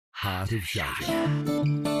Heart of Sharjah.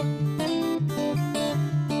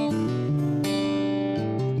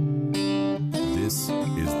 This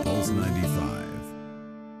is Pulse 95.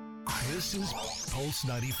 This is Pulse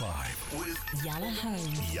 95 with Yalla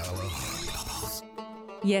Home. Yalla Home.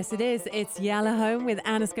 Yes, it is. It's Yalla Home with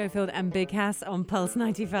Anna Schofield and Big Hass on Pulse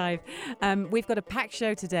 95. We've got a packed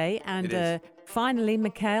show today, and finally,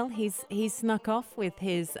 Mikhail, he's snuck off with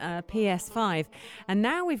his PS5, and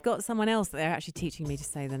now we've got someone else that they're actually teaching me to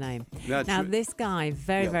say the name. Now, this guy,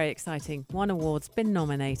 very exciting, won awards, been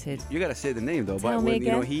nominated. You gotta say the name though. Tell me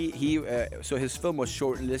again. So his film was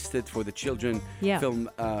shortlisted for the Children Film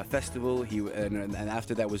Festival. And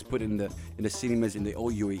after that was put in the cinemas in the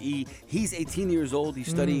UAE. He's 18 years old.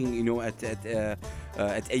 He's studying,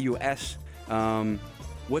 at AUS.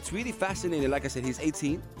 What's really fascinating, like I said, he's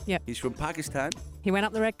 18. Yeah. He's from Pakistan. He went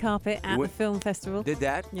up the red carpet at the film festival. Did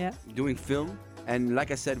that. Yeah. Doing film. And like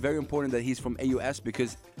I said, very important that he's from AUS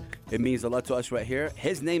because it means a lot to us right here.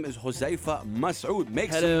 His name is Huzaifa Masood.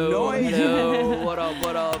 Make some noise. Hello. What up,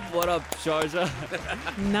 Sharjah?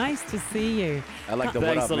 Nice to see you. I like the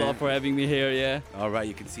Thanks what up, a lot man. for having me here, yeah. All right,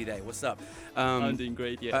 you can see that. What's up? I'm doing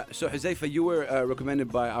great, yeah. So Huzaifa, you were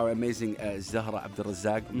recommended by our amazing Zahra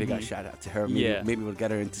Abdulrazak. Big shout out to her. Maybe we'll get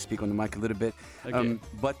her in to speak on the mic a little bit. Okay.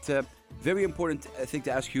 But very important thing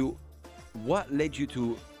to ask you, what led you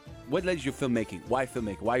filmmaking? Why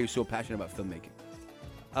filmmaking? Why are you so passionate about filmmaking?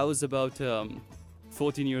 I was about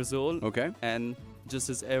 14 years old. Okay. And just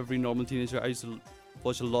as every normal teenager, I used to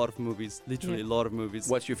watch a lot of movies, literally a lot of movies.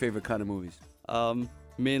 What's your favorite kind of movies?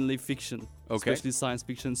 Mainly fiction, especially science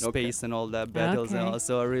fiction, space and all that, battles and all.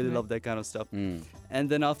 So I really love that kind of stuff. And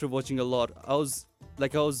then after watching a lot,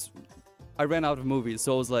 I ran out of movies.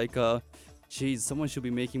 So I was like, geez, someone should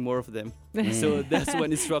be making more of them. So that's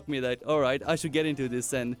when it struck me that, all right, I should get into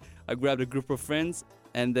this. And I grabbed a group of friends,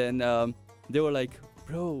 and then they were like,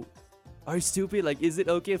 bro, are you stupid? Like, is it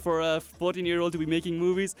okay for a 14-year-old to be making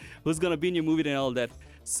movies? Who's gonna be in your movie and all that?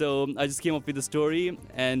 So I just came up with the story,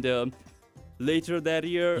 and later that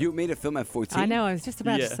year... You made a film at 14? I know, I was just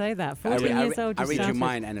about to say that. 14 years old. I read your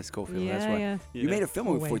mind, Anna Schofield. That's why. Yeah. You made a film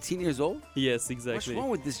when you were 14 years old? Yes, exactly. What's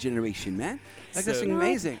wrong with this generation, man? Like, So- that's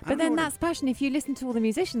amazing. But then that's passion. If you listen to all the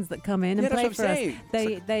musicians that come in and Yeah, play that's for what us, I'm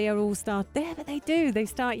saying. they are all but they do. They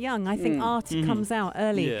start young. I think art comes out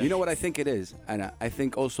early. Yeah. You know what I think it is, Anna? I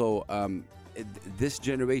think also this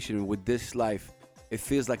generation with this life, it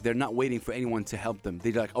feels like they're not waiting for anyone to help them.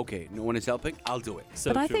 They're like, okay, no one is helping, I'll do it. So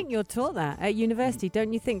But I true. think you're taught that at university,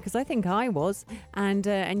 don't you think? Because I think I was. And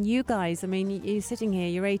you guys, I mean, you're sitting here,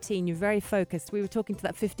 you're 18, you're very focused. We were talking to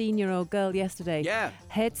that 15-year-old girl yesterday. Yeah.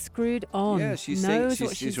 Head screwed on. Yeah, she knows sings.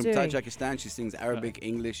 what She's from doing. Tajikistan. She sings Arabic,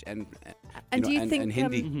 English, and And do you think and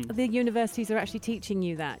Hindi. the universities are actually teaching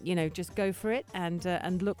you that? You know, just go for it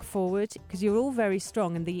and look forward, because you're all very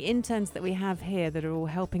strong. And the interns that we have here that are all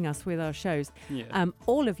helping us with our shows,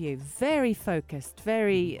 all of you, very focused,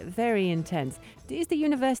 very intense. Is the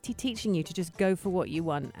university teaching you to just go for what you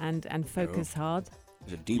want and focus hard?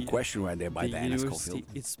 There's a deep question right there by the Anna university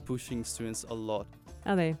Schofield. is pushing students a lot.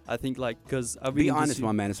 Are they? I think because I've been Be in this honest,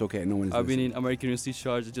 my man. It's okay. No one is I've been listening. in American University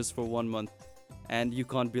Sharjah just for 1 month, and you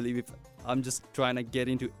can't believe it. I'm just trying to get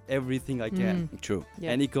into everything I can. True.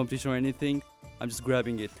 Yeah. Any competition or anything, I'm just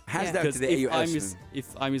grabbing it. Hands Yeah. down to Because the if AUS. if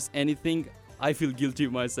I miss anything, I feel guilty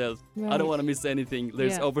myself. I Right. don't want to miss anything.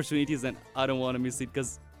 There's Yeah. opportunities, and I don't want to miss it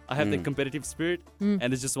because I have the competitive spirit, and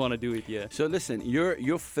I just want to do it. Yeah. So listen,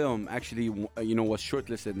 your film actually, was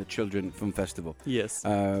shortlisted in the Children Film Festival. Yes.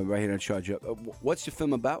 Right here in Sharjah. What's your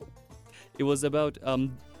film about? It was about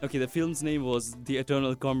the film's name was The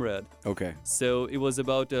Eternal Comrade. Okay. So it was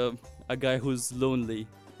about a guy who's lonely,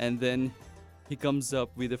 and then he comes up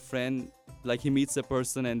with a friend, like he meets a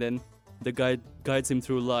person, and then the guy guides him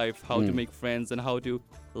through life, how to make friends and how to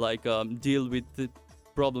deal with the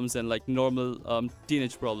problems and like normal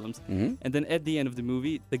teenage problems. And then at the end of the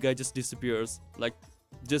movie, the guy just disappears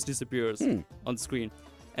on the screen.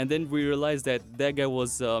 And then we realized that guy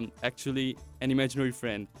was actually an imaginary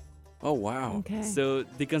friend. Oh, wow. Okay. So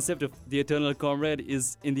the concept of the eternal comrade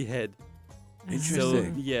is in the head.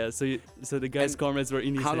 Interesting. So the guy's And comrades were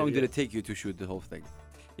in his How head. long did it take you to shoot the whole thing?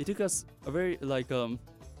 It took us a very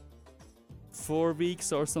 4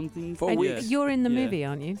 weeks or something. 4 And weeks? you're in the Yeah. movie,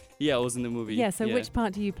 aren't you? Yeah, I was in the movie. Yeah, so which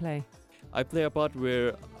part do you play? I play a part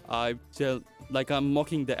where I tell, I'm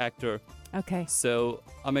mocking the actor. Okay, So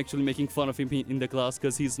I'm actually making fun of him in the class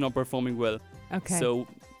because he's not performing well. okay. So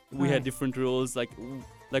we Right. had different roles, like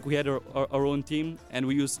we had our own team, and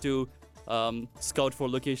we used to scout for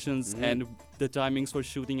locations and the timings for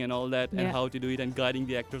shooting and all that, and how to do it, and guiding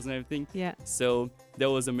the actors and everything. Yeah. So that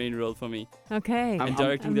was the main role for me. Okay. And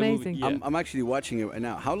directing the movie. Yeah. I'm actually watching it right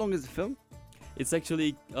now. How long is the film? It's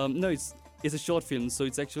actually no, it's a short film, so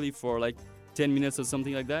it's actually for like 10 minutes or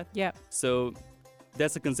something like that. Yeah. So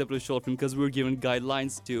that's a concept of a short film, because we were given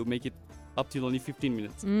guidelines to make it up till only 15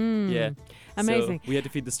 minutes. Yeah. Amazing. So we had to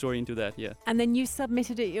fit the story into that. Yeah. And then you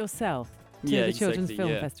submitted it yourself to the Children's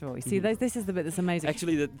Film Festival. You see, this is the bit that's amazing.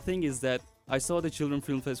 Actually, the thing is that I saw the Children's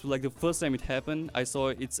Film Festival, like the first time it happened, I saw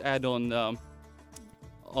its ad on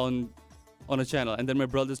a channel, and then my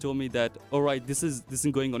brothers told me that, all right, this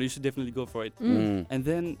isn't going on, you should definitely go for it. And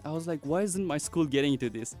then I was like, why isn't my school getting into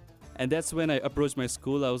this? And that's when I approached my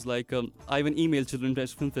school. I was like, I even emailed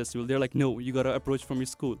Children's Film Festival. They're like, no, you gotta approach from your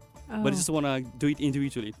school, but I just wanna do it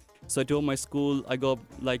individually. So I told my school, I got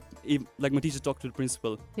like my teacher talked to the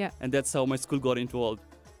principal, and that's how my school got involved.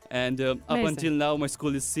 And up until now, my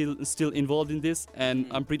school is still involved in this, and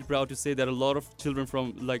I'm pretty proud to say that a lot of children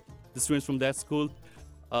from like the students from that school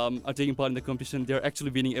are taking part in the competition. They're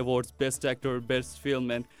actually winning awards, best actor, best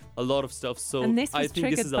film, and a lot of stuff. So I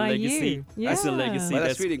think this is a legacy. That's a legacy. Well,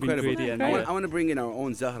 that's really incredible. Created, I want to bring in our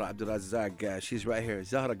own Zahra Abdulrazak. She's right here.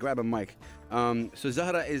 Zahra, grab a mic. So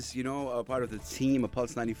Zahra is, a part of the team of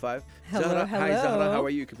Pulse 95. Hello, Zahra, hello. Hi, Zahra. How are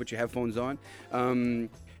you? You can put your headphones on.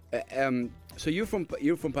 So you're from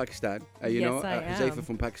Pakistan, Yes, I am. Huzaifa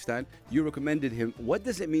from Pakistan. You recommended him. What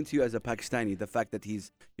does it mean to you as a Pakistani, the fact that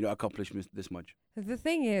he's accomplished this much? The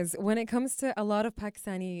thing is, when it comes to a lot of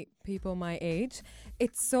Pakistani people my age,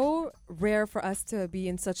 it's so rare for us to be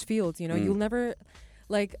in such fields. You'll never,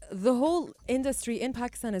 like the whole industry in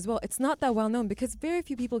Pakistan as well, it's not that well known because very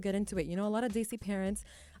few people get into it. A lot of Desi parents,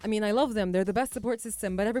 I mean, I love them. They're the best support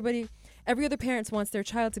system, but every other parent wants their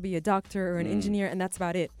child to be a doctor or an engineer, and that's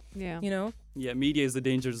about it. Yeah. Yeah, media is the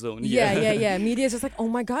danger zone. Yeah. Media is just like, oh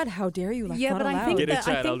my God, how dare you? Like, yeah, but I think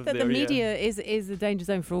that the media is a danger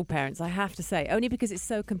zone for all parents, I have to say, only because it's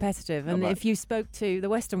so competitive. And if you spoke to the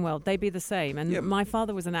Western world, they'd be the same. And my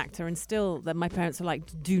father was an actor, and still that my parents are like,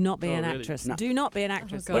 do not be an actress. No. Do not be an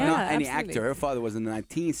actress. But not any actor. Her father was in the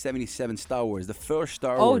 1977 Star Wars, the first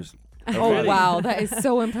Star Wars. Oh, really? Wow, that is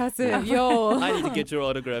so impressive. Yo. I need to get your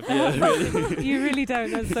autograph. Yeah, really. You really don't.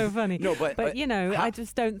 That's so funny. No, but I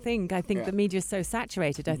just don't think. I think the media is so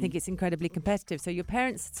saturated. I think it's incredibly competitive. So your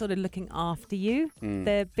parents sort of looking after you.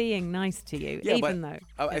 They're being nice to you, even though.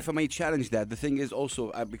 If I may challenge that, the thing is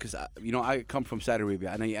also because I come from Saudi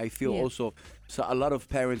Arabia, and I feel also a lot of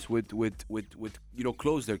parents would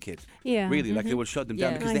close their kids. Yeah. Really, like they will shut them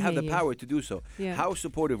down because they have the power to do so. Yeah. How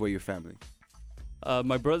supportive were your family?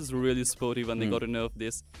 My brothers were really supportive when they got to know of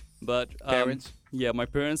this. But parents? Yeah, my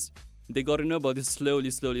parents, they got to know about this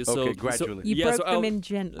slowly. Okay, gradually. You broke them in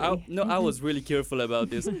gently. I was really careful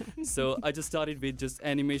about this. So I just started with just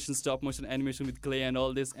animation, stop motion animation with clay and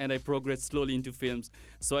all this, and I progressed slowly into films.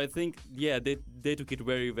 So I think, they took it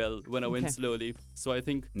very well when I went slowly. So I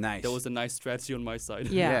think that was a nice strategy on my side.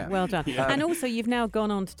 Yeah, well done. Yeah. And also, you've now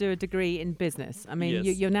gone on to do a degree in business. I mean,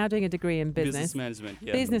 you're now doing a degree in business. Business management,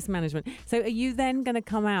 yeah. Business management. So are you then going to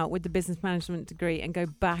come out with the business management degree and go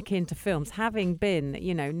back into films, having been,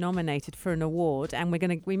 nominated for an award? And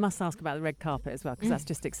we must ask about the red carpet as well, because that's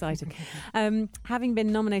just exciting. Having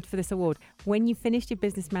been nominated for this award, when you finished your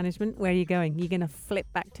business management, where are you going? You're going to flip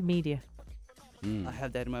back to media. I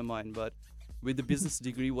have that in my mind, but with the business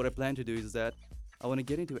degree, what I plan to do is that I want to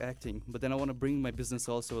get into acting, but then I want to bring my business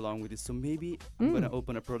also along with it. So maybe I'm going to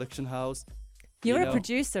open a production house. You're a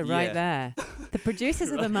producer right there. The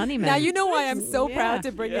producers are the money men. Now you know why I'm so proud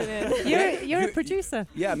to bring it in. You're a producer.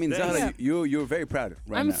 Yeah, I mean, Zahra, you're very proud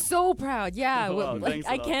right I'm now. so proud. Yeah, wow,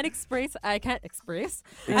 I can't express how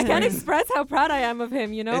proud I am of him.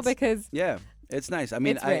 Because it's nice. I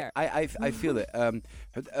mean, it's rare. I feel it.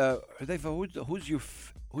 Hudaifa, who's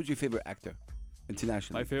your favorite actor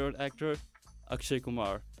internationally? My favorite actor, Akshay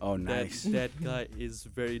Kumar. Oh, nice. That guy is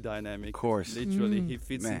very dynamic. Of course. Literally, he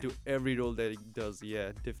fits into every role that he does.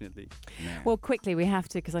 Yeah, definitely. Man. Well, quickly, we have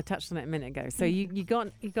to, because I touched on it a minute ago. So you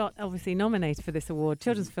got obviously nominated for this award,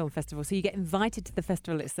 Children's Film Festival. So you get invited to the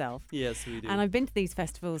festival itself. Yes, we do. And I've been to these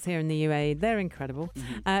festivals here in the UAE. They're incredible.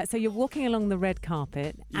 So you're walking along the red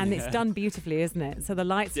carpet, and it's done beautifully, isn't it? So the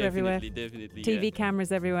lights are everywhere. Definitely. TV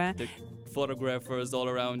cameras everywhere. The photographers all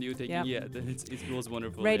around you taking. It was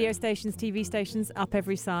wonderful. Radio stations, TV stations up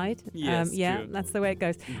every side. Yes, true. That's the way it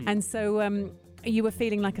goes. And so you were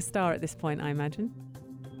feeling like a star at this point, I imagine.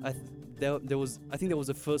 I think that was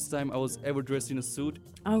the first time I was ever dressed in a suit.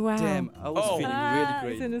 Oh wow! Damn, I was feeling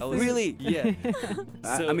really it's in great. a I was, suit. Really?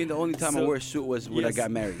 Yeah. I mean, the only time I so- wore a suit was when I yes.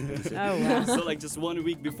 got married. Oh wow! So like just 1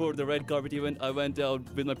 week before the red carpet event, I went out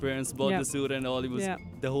with my parents, bought Yep. the suit and all. It was Yep.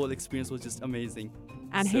 the whole experience was just amazing.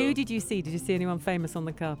 And So- who did you see? Did you see anyone famous on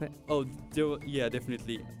the carpet? Oh, yeah,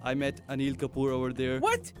 definitely. I met Anil Kapoor over there.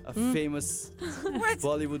 What? A famous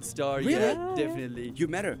Bollywood star. Really? Yeah, definitely. You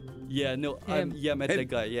met her? Yeah, no, Him. yeah, I met Him. that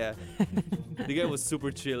guy. Yeah, the guy was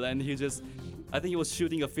super chill, and I think he was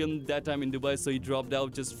shooting a film that time in Dubai, so he dropped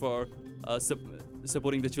out just for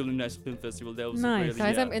supporting the Children National Film Festival. That was Nice. really,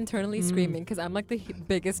 Guys, yeah. I'm internally screaming because I'm like the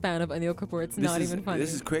biggest fan of Anil Kapoor. It's not even funny.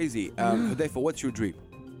 This is crazy. Hudayfa, what's your dream?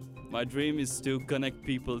 My dream is to connect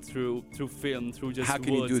people through film, through just How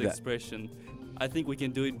can you words, do that? expression. I think we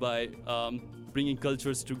can do it by bringing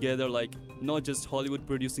cultures together, like not just Hollywood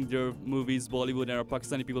producing their movies, Bollywood and our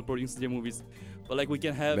Pakistani people producing their movies, but like we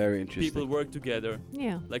can have Very interesting. people work together.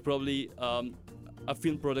 Yeah. Like probably a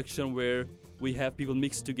film production where we have people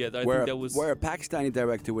mixed together. I Where think that was a Pakistani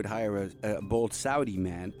director would hire a bold Saudi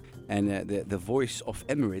man and the voice of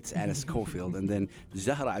Emirates, Anas Schofield, and then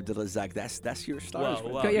Zahra Abdulrazak. That's your stars. wow,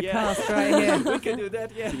 right wow. Got your yeah. cast right here. We can do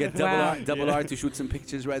that, yeah. You get Wow. double R to shoot some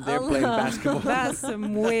pictures right there playing basketball. That's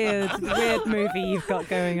some weird movie you've got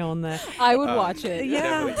going on there. I would watch it.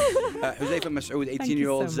 Yeah. Hudayfa Masood, you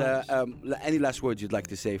 18-year-olds. so Any last words you'd like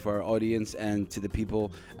to say for our audience and to the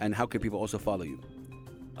people, and how can people also follow you?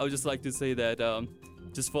 I would just like to say that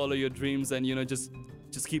just follow your dreams and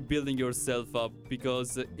just keep building yourself up,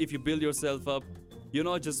 because if you build yourself up, you're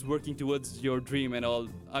not just working towards your dream and all.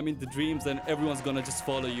 I mean, the dreams, and everyone's gonna just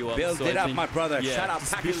follow you up. Build So it I up, think, my brother. Yeah, Shout out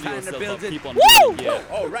just Pakistan in the build yourself up, building. keep on building, yeah.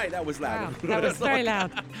 Oh, right, that was Wow. loud. That was very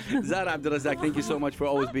loud. Zahra Abdulrazak, thank you so much for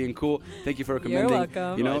always being cool. Thank you for recommending.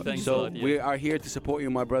 welcome. You know, Right, thanks a so lot, yeah. we are here to support you,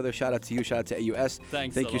 my brother. Shout out to you. Shout out to AUS.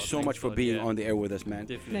 Thanks Thank a you lot, so thanks much a for lot, being yeah. on the air with us, man.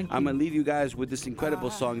 Definitely. Thank I'm you. gonna leave you guys with this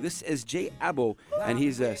incredible song. This is Jay Abo, and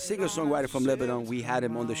he's a singer-songwriter from Lebanon. We had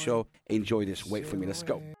him on the show. Enjoy this. Wait for me. Let's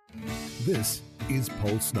go. This is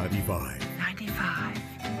Pulse 95.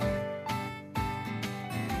 95.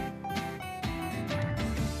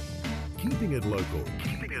 Keeping it local.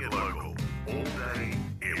 Keeping it local. All day,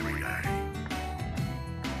 every day.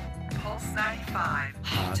 Pulse 95.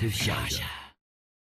 Heart of Sharjah.